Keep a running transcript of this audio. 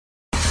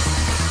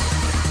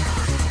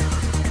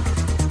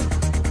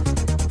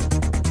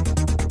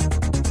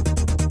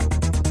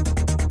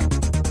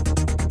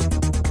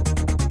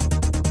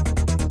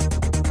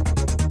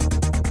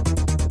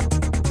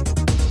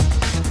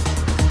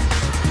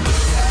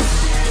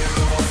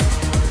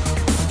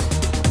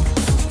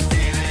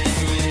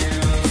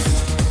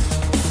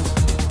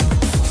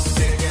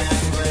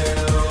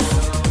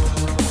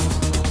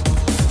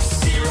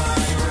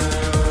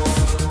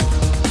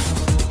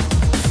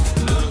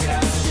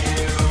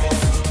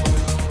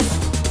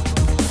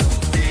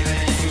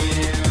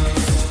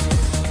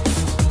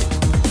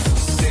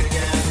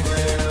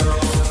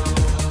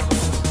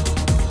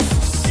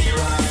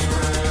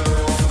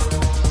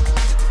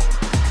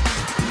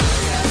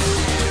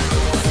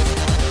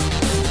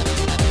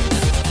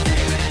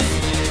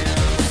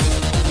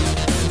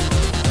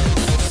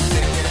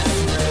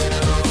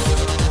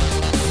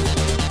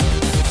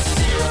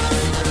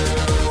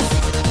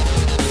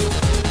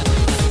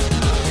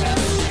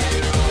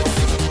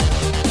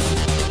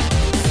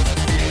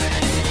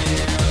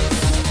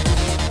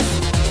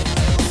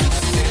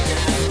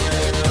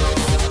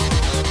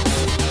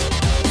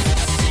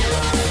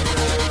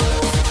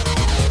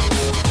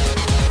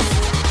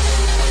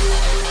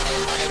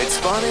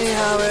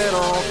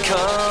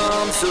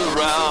comes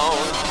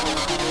around,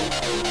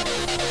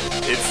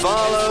 it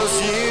follows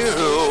you.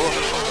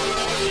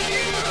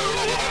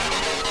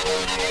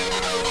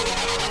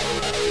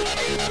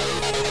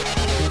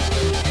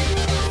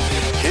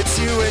 Hits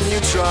you when you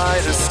try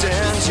to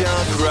stand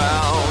your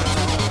ground.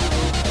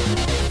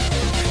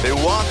 They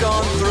walk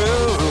on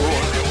through.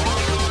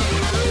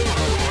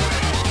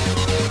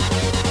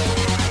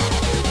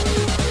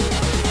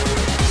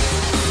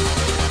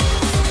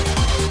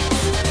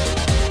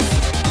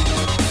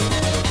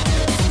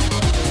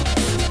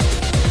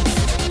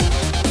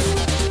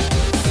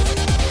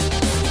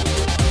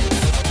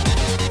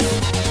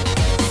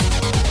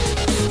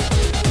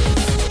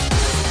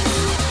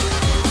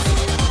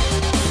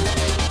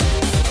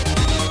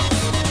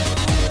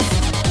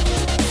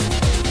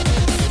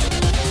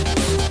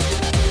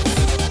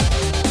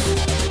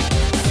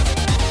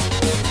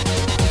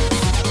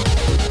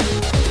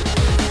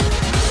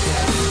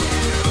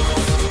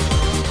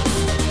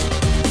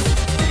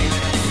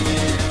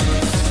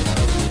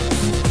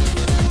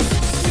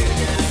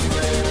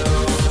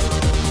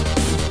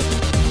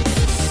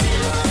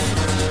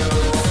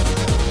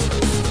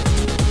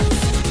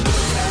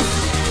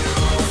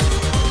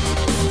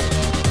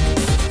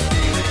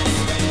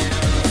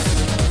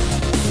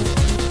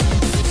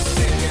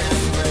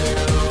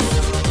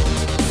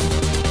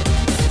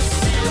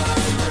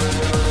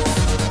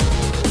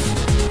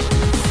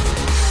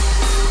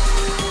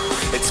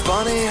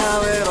 Funny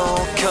how it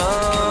all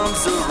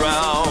comes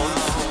around.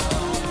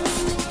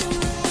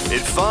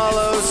 It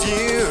follows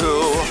you.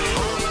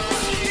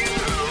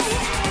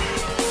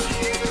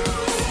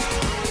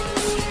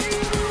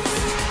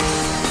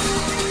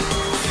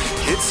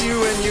 Hits you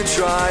when you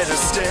try to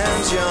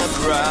stand your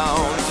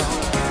ground.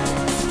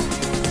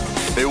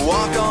 They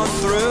walk on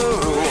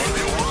through.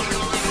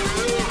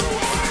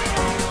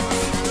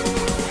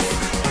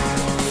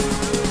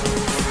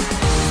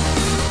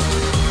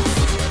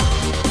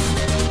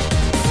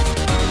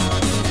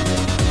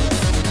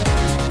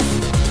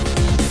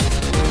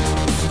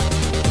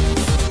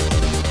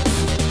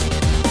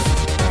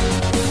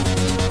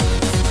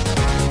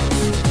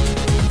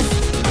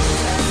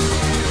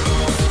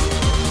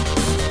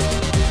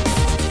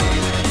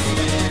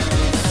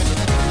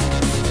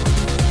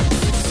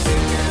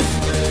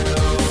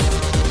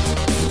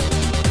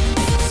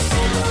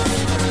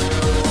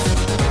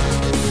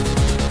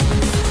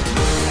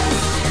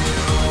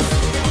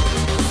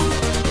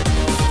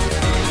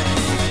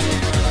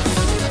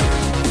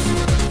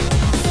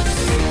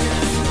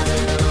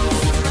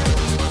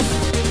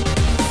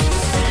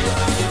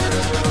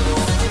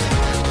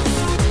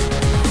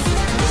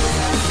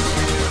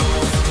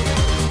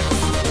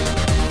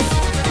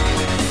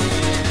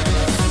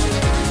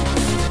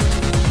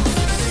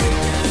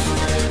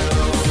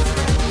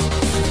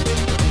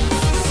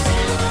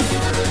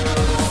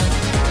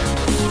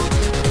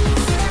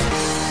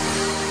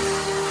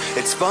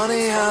 It's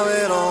funny how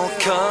it all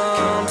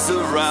comes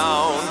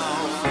around.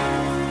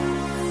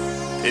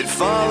 It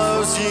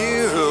follows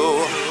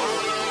you.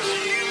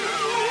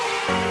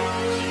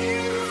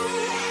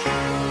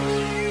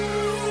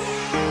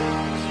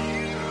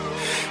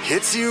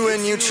 Hits you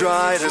when you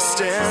try to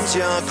stand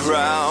your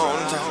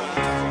ground.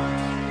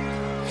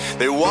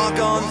 They walk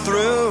on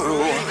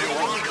through.